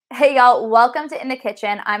Hey y'all, welcome to In the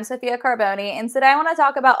Kitchen. I'm Sophia Carboni, and today I want to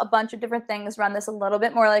talk about a bunch of different things, run this a little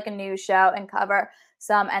bit more like a news show, and cover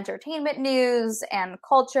some entertainment news and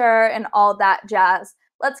culture and all that jazz.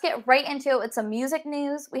 Let's get right into it with some music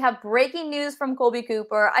news. We have breaking news from Colby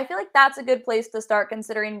Cooper. I feel like that's a good place to start,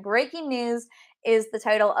 considering breaking news is the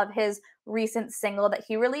title of his recent single that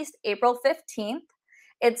he released April 15th.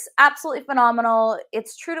 It's absolutely phenomenal.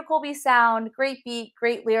 It's true to Colby's sound, great beat,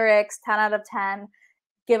 great lyrics, 10 out of 10.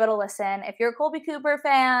 Give it a listen. If you're a Colby Cooper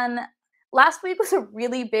fan, last week was a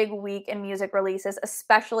really big week in music releases,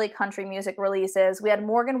 especially country music releases. We had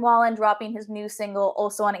Morgan Wallen dropping his new single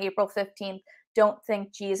also on April 15th, Don't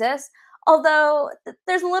Think Jesus. Although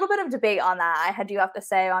there's a little bit of debate on that, I do have to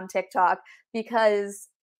say, on TikTok, because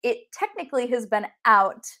it technically has been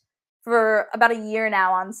out for about a year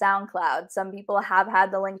now on SoundCloud. Some people have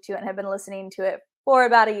had the link to it and have been listening to it for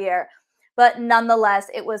about a year. But nonetheless,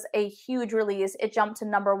 it was a huge release. It jumped to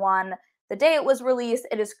 #1 the day it was released.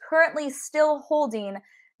 It is currently still holding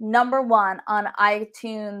 #1 on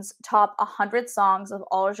iTunes top 100 songs of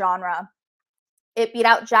all genre. It beat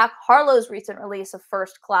out Jack Harlow's recent release of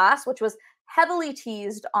First Class, which was heavily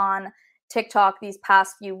teased on TikTok these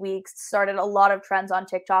past few weeks, started a lot of trends on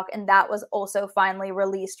TikTok, and that was also finally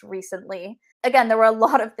released recently. Again, there were a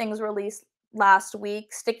lot of things released last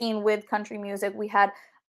week. Sticking with country music, we had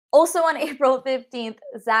also on April 15th,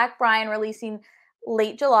 Zach Bryan releasing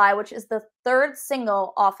Late July, which is the third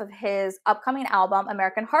single off of his upcoming album,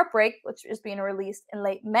 American Heartbreak, which is being released in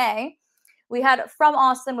late May. We had From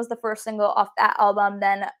Austin was the first single off that album,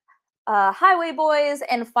 then Highway Boys,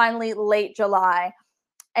 and finally Late July.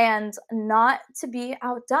 And not to be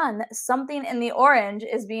outdone, Something in the Orange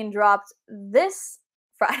is being dropped this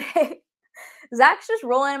Friday. Zach's just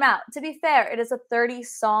rolling them out. To be fair, it is a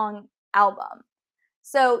 30-song album.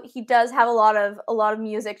 So he does have a lot of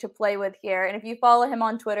music to play with here. And if you follow him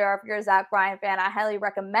on Twitter, or if you're a Zach Bryan fan, I highly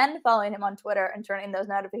recommend following him on Twitter and turning those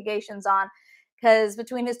notifications on, because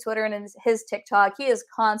between his Twitter and his TikTok, he is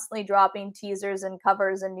constantly dropping teasers and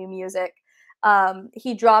covers and new music.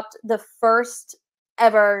 He dropped the first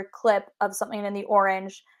ever clip of Something in the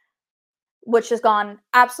Orange, which has gone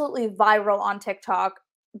absolutely viral on TikTok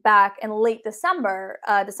back in late December.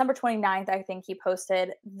 December 29th, I think he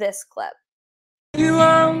posted this clip. You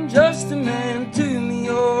are just a man to me,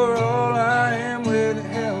 you're all I am. Where the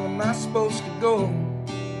hell am I supposed to go?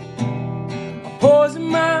 I poison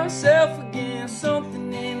myself again.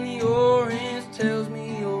 Something in the orange tells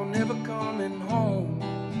me you're never coming home.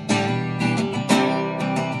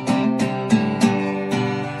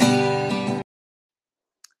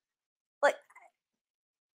 Like,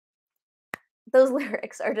 those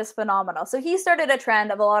lyrics are just phenomenal. So he started a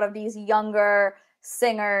trend of a lot of these younger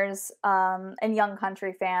singers and young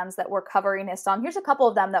country fans that were covering his song. Here's a couple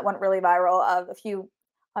of them that went really viral, of a few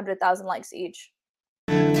 100,000 likes each.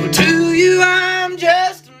 Well, to you I'm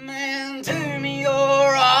just a man, to me you're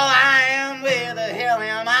all I am. Where the hell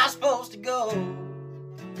am I supposed to go?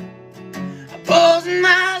 I poison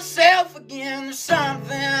myself again. There's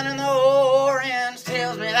something in the orange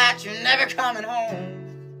tells me that you're never coming home.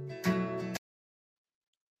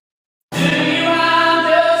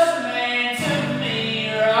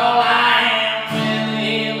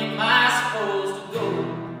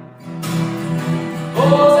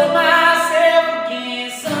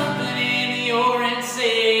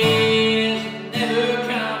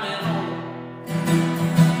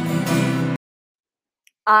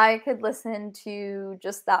 I could listen to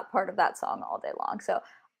just that part of that song all day long. So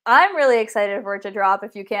I'm really excited for it to drop,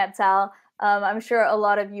 if you can't tell. I'm sure a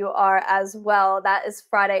lot of you are as well. That is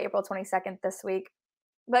Friday, April 22nd this week.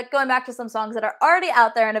 But going back to some songs that are already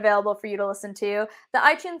out there and available for you to listen to, the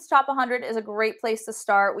iTunes Top 100 is a great place to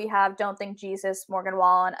start. We have Don't Think Jesus, Morgan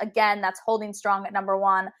Wallen. Again, that's holding strong at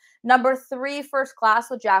 #1. #3, First Class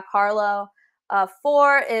with Jack Harlow.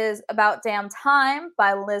 4 is About Damn Time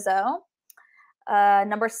by Lizzo.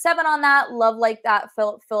 #7 on that, Love Like That,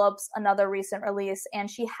 Philip Phillips, another recent release. And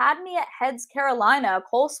She Had Me at Heads, Carolina,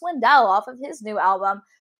 Cole Swindell, off of his new album.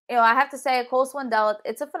 You know, I have to say, Cole Swindell,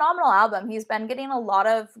 it's a phenomenal album. He's been getting a lot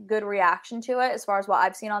of good reaction to it as far as what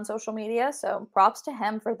I've seen on social media, so props to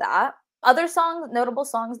him for that. Other songs, notable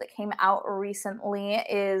songs that came out recently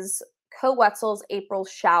is Co Wetzel's April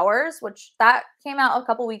Showers, which that came out a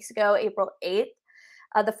couple weeks ago, April 8th.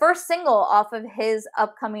 The first single off of his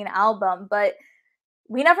upcoming album, but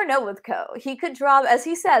we never know with Co. He could drop, as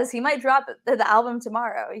he says, he might drop the album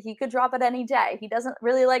tomorrow. He could drop it any day. He doesn't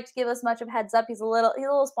really like to give us much of a heads up. He's a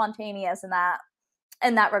little spontaneous in that.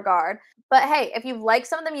 in that regard. But hey, if you've liked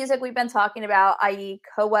some of the music we've been talking about, i.e.,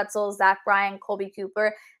 Co Wetzel, Zach Bryan, Colby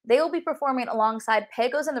Cooper, they will be performing alongside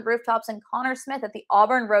Pagos and the Rooftops and Connor Smith at the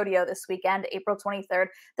Auburn Rodeo this weekend, April 23rd.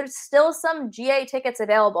 There's still some GA tickets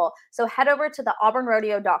available, so head over to the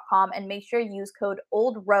auburnrodeo.com and make sure you use code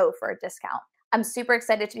OLDROW for a discount. I'm super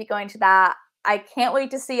excited to be going to that. I can't wait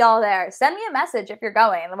to see y'all there. Send me a message if you're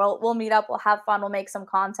going. We'll meet up, we'll have fun, we'll make some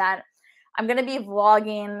content. I'm going to be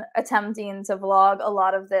vlogging, attempting to vlog a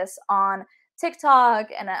lot of this on TikTok,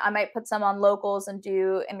 and I might put some on Locals and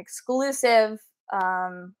do an exclusive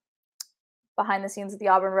behind the scenes of the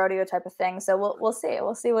Auburn Rodeo type of thing. So we'll see.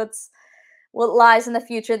 We'll see what lies in the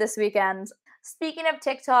future this weekend. Speaking of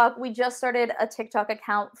TikTok, we just started a TikTok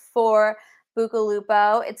account for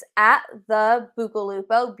Bucalupo. It's at the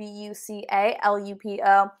Bucalupo,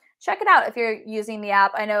 Bucalupo. Check it out if you're using the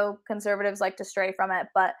app. I know conservatives like to stray from it,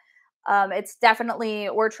 but it's definitely,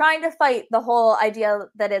 we're trying to fight the whole idea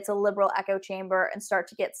that it's a liberal echo chamber and start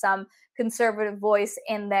to get some conservative voice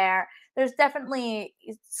in there. There's definitely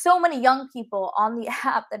so many young people on the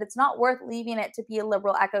app that it's not worth leaving it to be a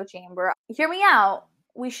liberal echo chamber. Hear me out.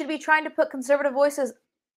 We should be trying to put conservative voices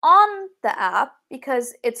on the app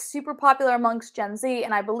because it's super popular amongst Gen Z,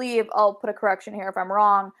 and I believe, I'll put a correction here if I'm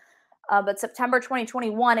wrong, but September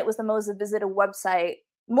 2021, it was the most visited website,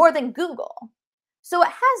 more than Google. So it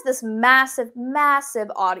has this massive, massive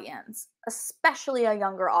audience, especially a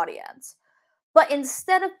younger audience. But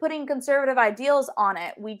instead of putting conservative ideals on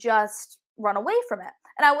it, we just run away from it.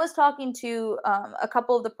 And I was talking to a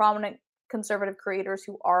couple of the prominent conservative creators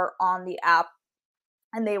who are on the app,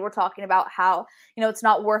 and they were talking about how, it's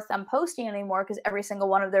not worth them posting anymore because every single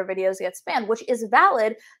one of their videos gets banned, which is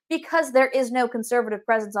valid because there is no conservative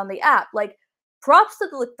presence on the app. Like, props to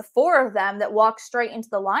the four of them that walk straight into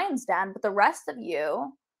the lion's den, but the rest of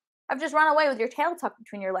you have just run away with your tail tucked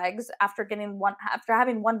between your legs after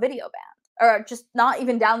having one video banned, or just not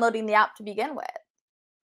even downloading the app to begin with.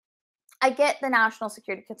 I get the national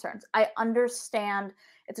security concerns. I understand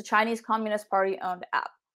it's a Chinese Communist Party owned app.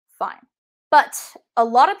 Fine. But a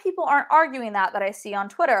lot of people aren't arguing that I see on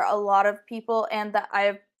Twitter. A lot of people, and that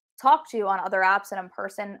I've talked to on other apps and in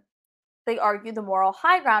person, they argue the moral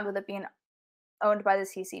high ground with it being owned by the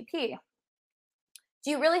CCP. Do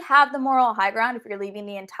you really have the moral high ground if you're leaving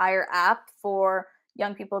the entire app for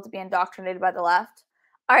young people to be indoctrinated by the left?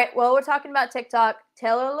 All right, well, we're talking about TikTok.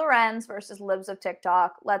 Taylor Lorenz versus Libs of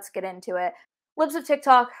TikTok. Let's get into it. Libs of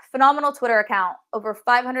TikTok, phenomenal Twitter account. Over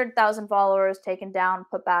 500,000 followers, taken down,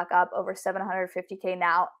 put back up, over 750K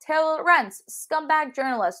now. Taylor Lorenz, scumbag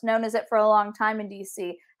journalist, known as it for a long time in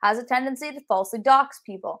DC, has a tendency to falsely dox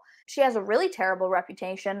people. She has a really terrible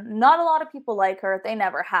reputation. Not a lot of people like her. They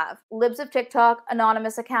never have. Libs of TikTok,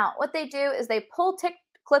 anonymous account. What they do is they pull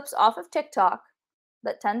clips off of TikTok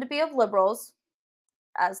that tend to be of liberals,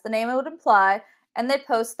 as the name would imply, and they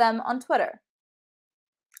post them on Twitter.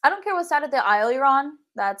 I don't care what side of the aisle you're on.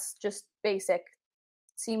 That's just basic.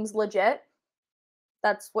 Seems legit.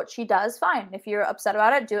 That's what she does. Fine. If you're upset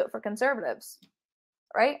about it, do it for conservatives.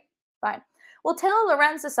 Right? Fine. Well, Taylor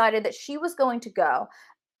Lorenz decided that she was going to go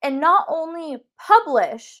and not only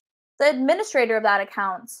publish the administrator of that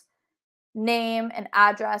account's name and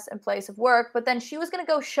address and place of work, but then she was going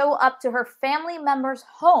to go show up to her family members'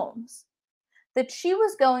 homes. That she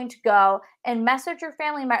was going to go and message her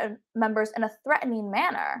family members in a threatening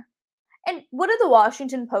manner. And what did the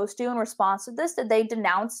Washington Post do in response to this? Did they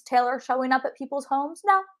denounce Taylor showing up at people's homes?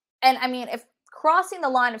 No. And I mean, if crossing the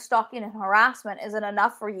line of stalking and harassment isn't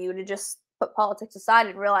enough for you to just put politics aside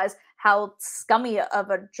and realize how scummy of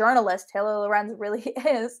a journalist Taylor Lorenz really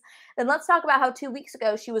is, then let's talk about how 2 weeks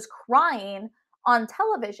ago she was crying on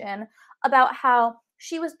television about how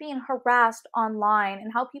she was being harassed online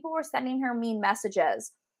and how people were sending her mean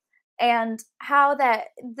messages, and how that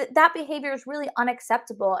behavior is really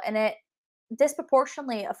unacceptable and it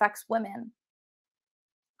disproportionately affects women.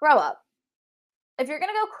 Grow up. If you're going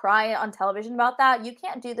to go cry on television about that, you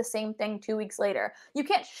can't do the same thing 2 weeks later. You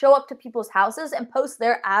can't show up to people's houses and post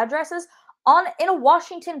their addresses in a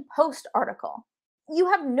Washington Post article. You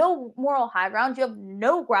have no moral high ground. You have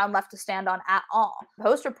no ground left to stand on at all.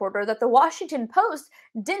 Post reporter that the Washington Post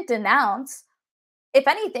didn't denounce. If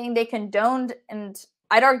anything, they condoned and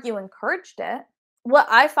I'd argue encouraged it. What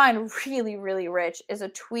I find really, really rich is a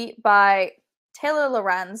tweet by Taylor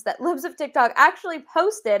Lorenz that Libs of TikTok actually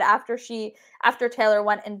posted after Taylor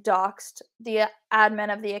went and doxed the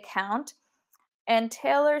admin of the account. And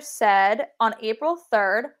Taylor said on April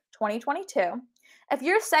 3rd, 2022, if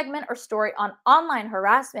your segment or story on online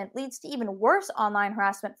harassment leads to even worse online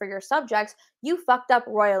harassment for your subjects, you fucked up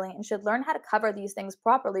royally and should learn how to cover these things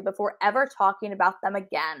properly before ever talking about them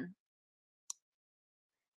again.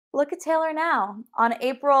 Look at Taylor now on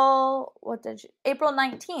April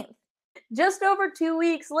 19th. Just over 2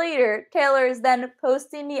 weeks later, Taylor is then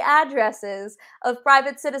posting the addresses of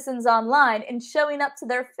private citizens online and showing up to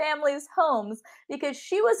their families' homes because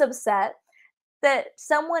she was upset that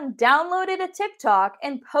someone downloaded a TikTok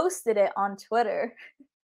and posted it on Twitter.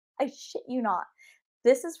 I shit you not.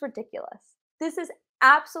 This is ridiculous. This is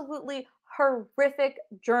absolutely horrific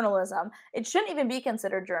journalism. It shouldn't even be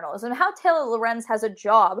considered journalism. How Taylor Lorenz has a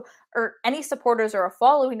job or any supporters or a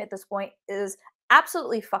following at this point is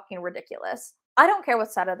absolutely fucking ridiculous. I don't care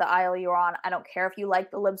what side of the aisle you're on. I don't care if you like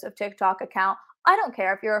the Libs of TikTok account. I don't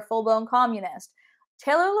care if you're a full blown communist.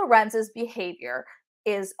 Taylor Lorenz's behavior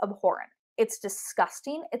is abhorrent. It's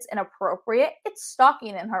disgusting. It's inappropriate. It's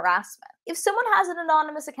stalking and harassment. If someone has an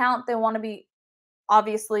anonymous account, they want to be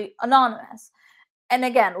obviously anonymous. And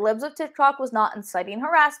again, Libs of TikTok was not inciting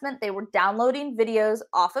harassment. They were downloading videos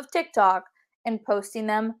off of TikTok and posting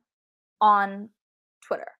them on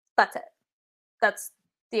Twitter. That's it. That's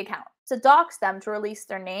the account. To dox them, to release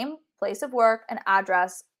their name, place of work, and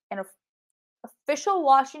address in an official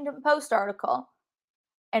Washington Post article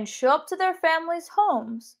and show up to their families'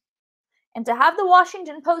 homes, and to have the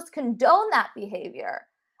Washington Post condone that behavior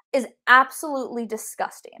is absolutely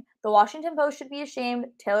disgusting. The Washington Post should be ashamed.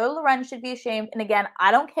 Taylor Lorenz should be ashamed. And again,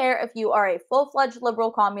 I don't care if you are a full-fledged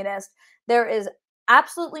liberal communist. There is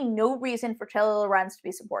absolutely no reason for Taylor Lorenz to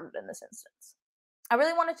be supported in this instance. I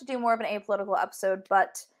really wanted to do more of an apolitical episode,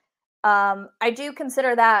 but I do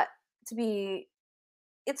consider that to be,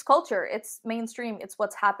 it's culture, it's mainstream, it's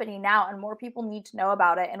what's happening now, and more people need to know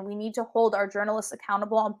about it. And we need to hold our journalists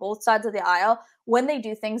accountable on both sides of the aisle when they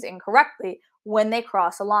do things incorrectly, when they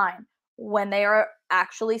cross a line, when they are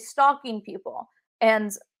actually stalking people.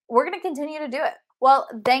 And we're going to continue to do it. Well,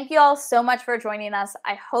 thank you all so much for joining us.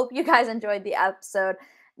 I hope you guys enjoyed the episode.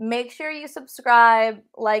 Make sure you subscribe,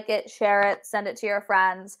 like it, share it, send it to your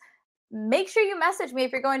friends. Make sure you message me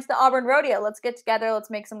if you're going to the Auburn Rodeo. Let's get together. Let's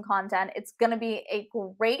make some content. It's going to be a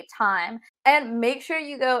great time. And make sure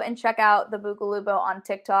you go and check out the Bucalupo on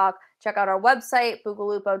TikTok. Check out our website,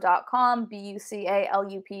 bucalupo.com,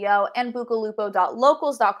 Bucalupo, and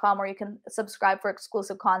bucalupo.locals.com, where you can subscribe for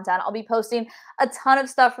exclusive content. I'll be posting a ton of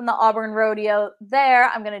stuff from the Auburn Rodeo there.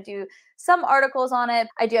 I'm going to do some articles on it.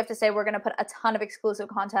 I do have to say we're going to put a ton of exclusive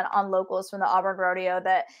content on locals from the Auburn Rodeo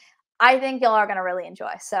that I think y'all are going to really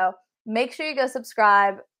enjoy. So make sure you go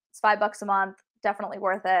subscribe. It's $5 a month. Definitely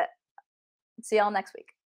worth it. See y'all next week.